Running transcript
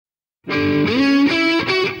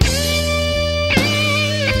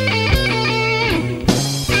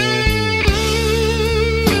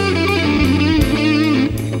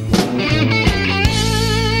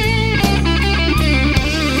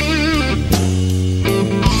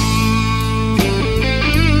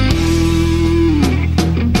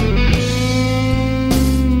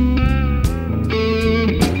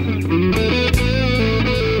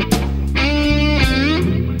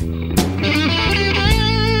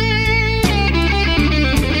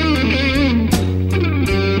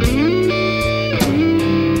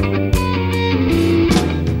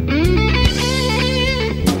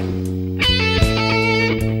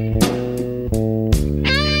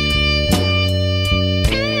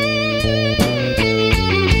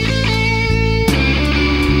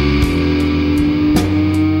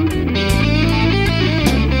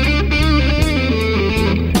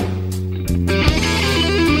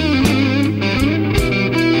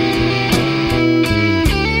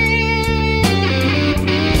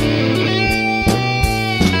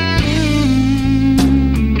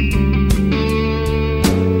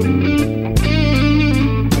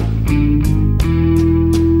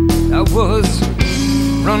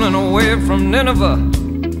Running away from Nineveh,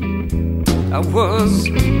 I was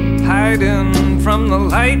hiding from the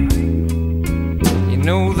light. You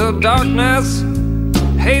know the darkness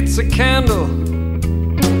hates a candle,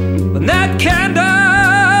 but that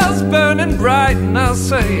candle's burning bright. And I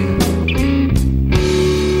say,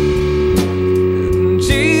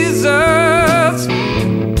 Jesus,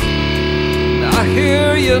 I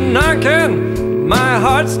hear you knocking my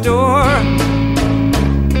heart's door.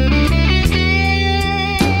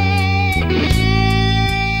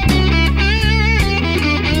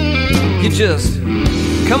 You just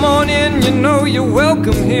come on in, you know you're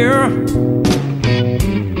welcome here.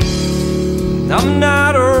 I'm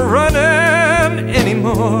not running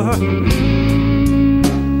anymore.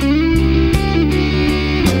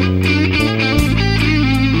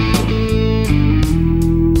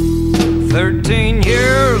 "13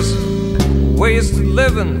 years wasted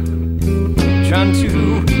living, trying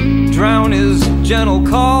to drown his gentle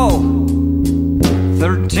call.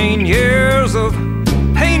 13 years of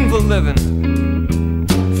painful living,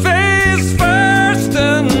 face first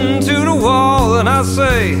into the wall." And I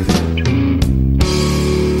say,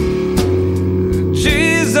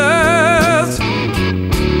 Jesus,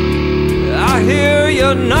 I hear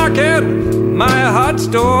you knocking my heart's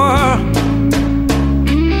door.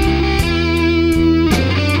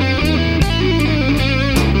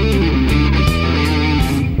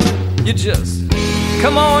 You just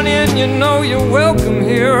come on in, you know you're welcome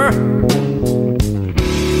here.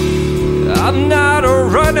 I'm not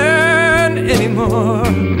running anymore.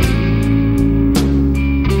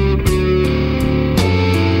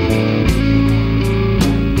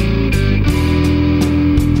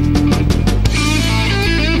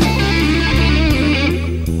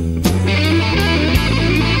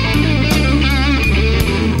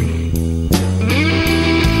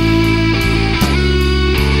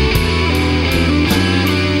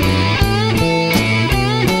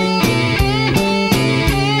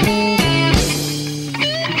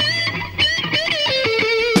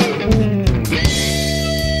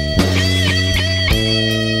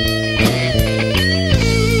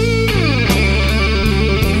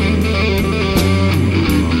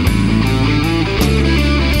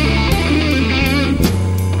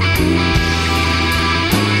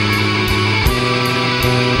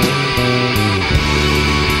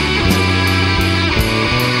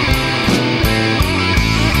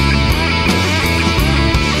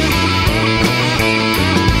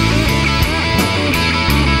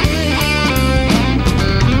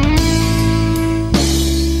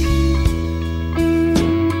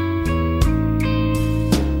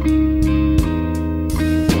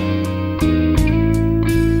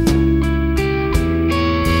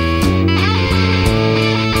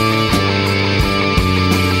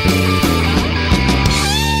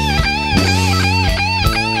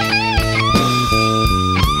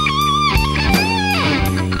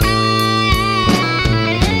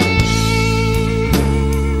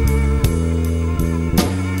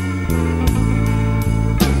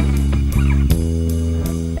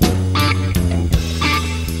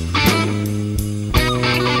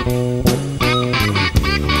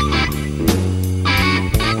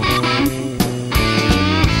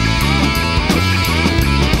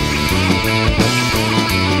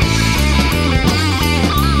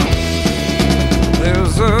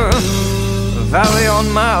 valley on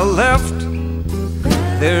my left,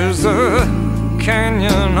 there's a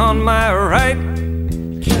canyon on my right.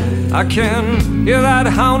 I can hear that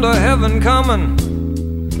hound of heaven coming,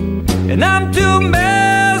 and I'm too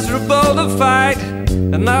miserable to fight.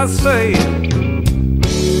 And I say,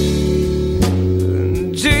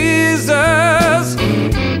 Jesus,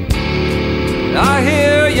 I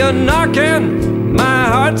hear you knocking my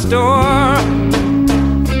heart's door.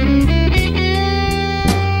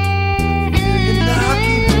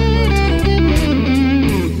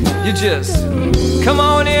 You just come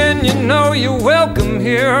on in, you know you're welcome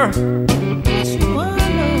here.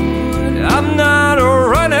 I'm not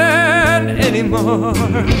running anymore.